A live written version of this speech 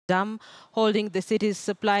dam holding the city's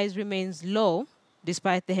supplies remains low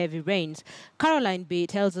despite the heavy rains. Caroline B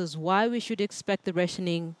tells us why we should expect the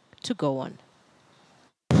rationing to go on.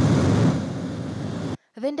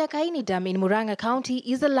 The Ndakaini Dam in Murang'a County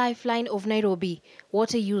is the lifeline of Nairobi.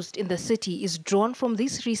 Water used in the city is drawn from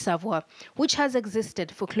this reservoir, which has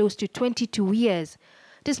existed for close to 22 years.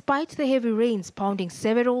 Despite the heavy rains pounding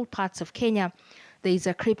several parts of Kenya, there is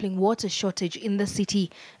a crippling water shortage in the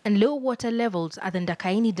city and low water levels at the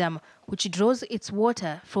Ndakaini Dam, which draws its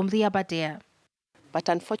water from the Aberdare. But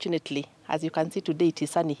unfortunately, as you can see today, it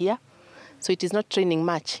is sunny here, so it is not raining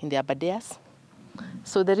much in the Aberdares.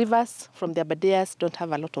 So the rivers from the Aberdares don't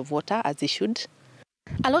have a lot of water as they should.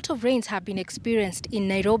 A lot of rains have been experienced in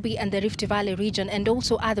Nairobi and the Rift Valley region and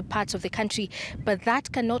also other parts of the country, but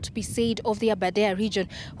that cannot be said of the Aberdare region,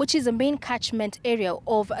 which is the main catchment area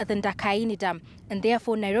of the Ndakaini Dam, and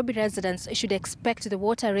therefore Nairobi residents should expect the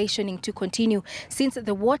water rationing to continue since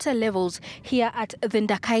the water levels here at the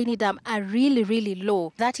Ndakaini Dam are really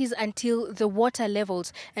low. That is until the water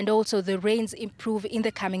levels and also the rains improve in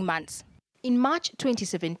the coming months. In March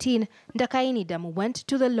 2017, Ndakaini Dam went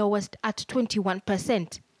to the lowest at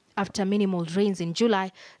 21%. After minimal rains in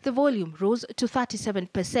July, the volume rose to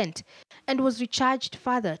 37% and was recharged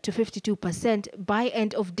further to 52% by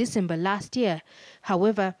end of December last year.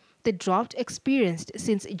 However, the drought experienced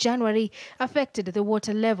since January affected the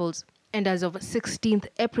water levels, and as of 16th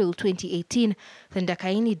April 2018, the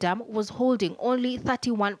Ndakaini Dam was holding only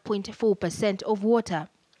 31.4% of water.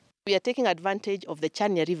 We are taking advantage of the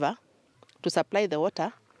Chania River to supply the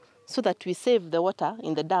water so that we save the water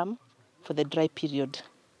in the dam for the dry period.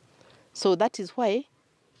 So that is why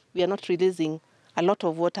we are not releasing a lot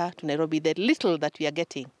of water to Nairobi. The little that we are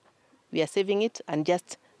getting, we are saving it and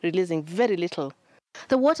just releasing very little.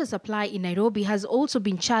 The water supply in Nairobi has also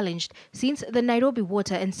been challenged since the Nairobi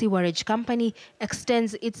Water and Sewerage Company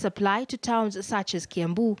extends its supply to towns such as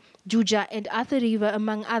Kiambu, Juja and Athi River,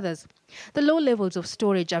 among others. The low levels of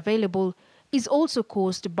storage available is also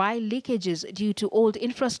caused by leakages due to old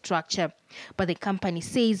infrastructure. But the company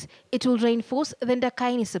says it will reinforce the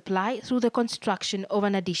Ndakaini supply through the construction of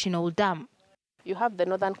an additional dam. You have the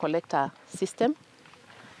northern collector system.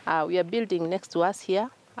 We are building next to us here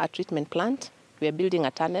a treatment plant. We are building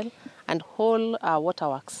a tunnel and whole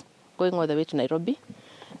waterworks going all the way to Nairobi.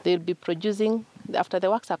 They will be producing, after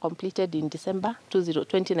the works are completed in December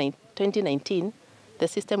 2019, the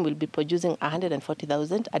system will be producing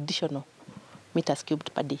 140,000 additional meters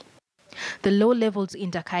cubed per day. The low levels in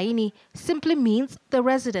Ndakaini simply means the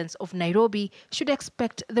residents of Nairobi should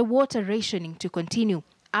expect the water rationing to continue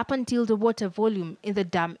up until the water volume in the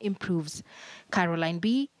dam improves. Caroline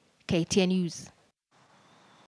B, KTN News.